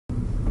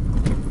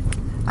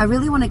I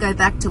really want to go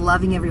back to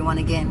loving everyone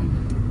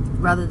again,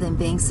 rather than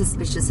being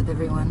suspicious of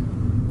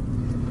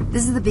everyone.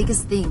 This is the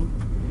biggest thing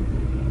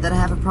that I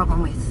have a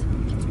problem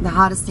with. The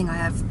hardest thing I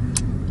have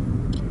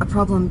a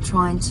problem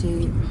trying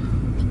to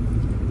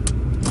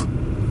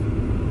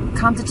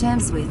come to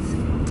terms with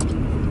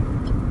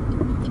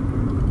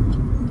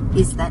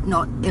is that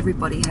not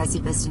everybody has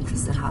your best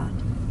interests at heart.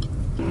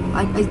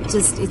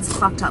 It's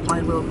fucked up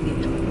my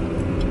worldview.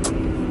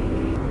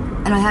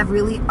 And I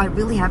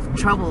really have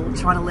trouble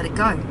trying to let it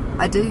go.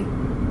 I do.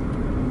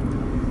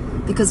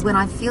 Because when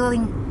I'm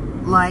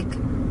feeling like,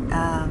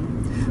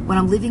 when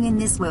I'm living in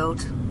this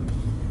world,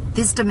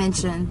 this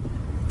dimension,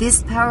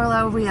 this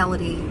parallel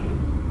reality,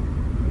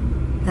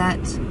 that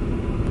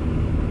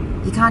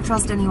you can't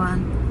trust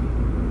anyone,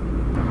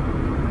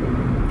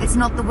 it's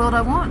not the world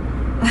I want.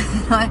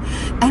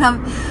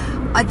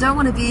 I don't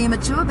want to be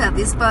immature about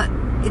this, but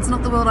it's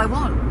not the world I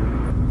want.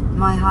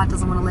 My heart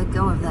doesn't want to let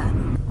go of that.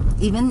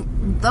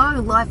 Even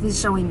though life is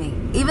showing me.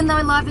 Even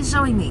though life is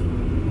showing me.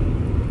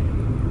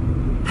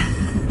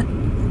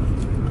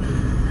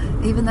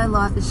 Even though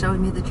life is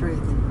showing me the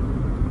truth.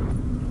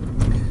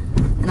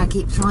 And I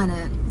keep trying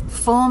to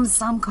form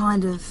some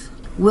kind of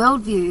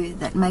worldview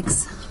that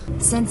makes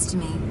sense to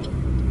me,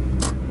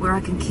 where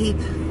I can keep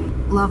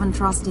love and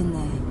trust in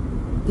there.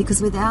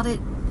 Because without it,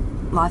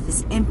 life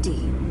is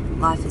empty,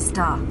 life is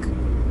dark,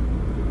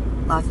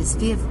 life is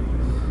fearful.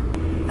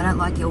 I don't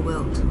like your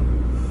world,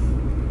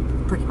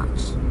 pretty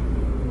much.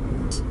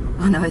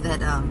 I know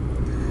that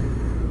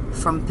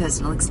from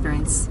personal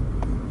experience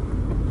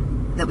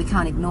that we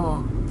can't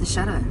ignore the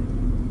shadow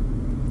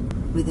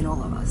within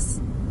all of us.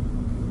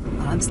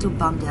 But I'm still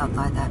bummed out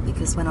by that,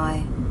 because when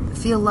I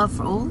feel love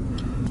for all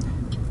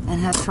and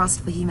have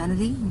trust for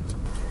humanity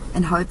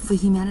and hope for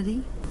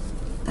humanity,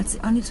 that's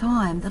the only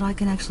time that I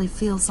can actually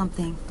feel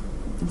something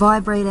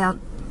vibrate out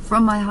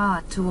from my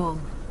heart to all.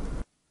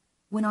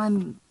 When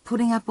I'm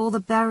putting up all the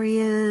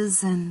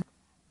barriers and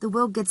the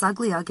world gets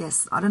ugly, I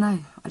guess. I don't know.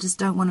 I just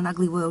don't want an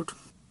ugly world.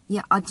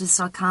 Yeah, I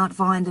can't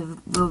find a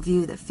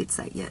worldview that fits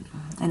that yet.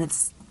 And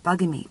it's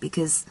bugging me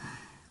because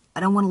I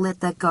don't want to let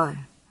that go.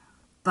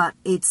 But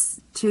it's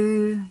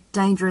too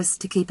dangerous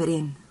to keep it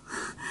in.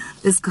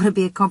 There's got to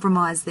be a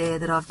compromise there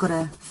that I've got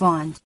to find.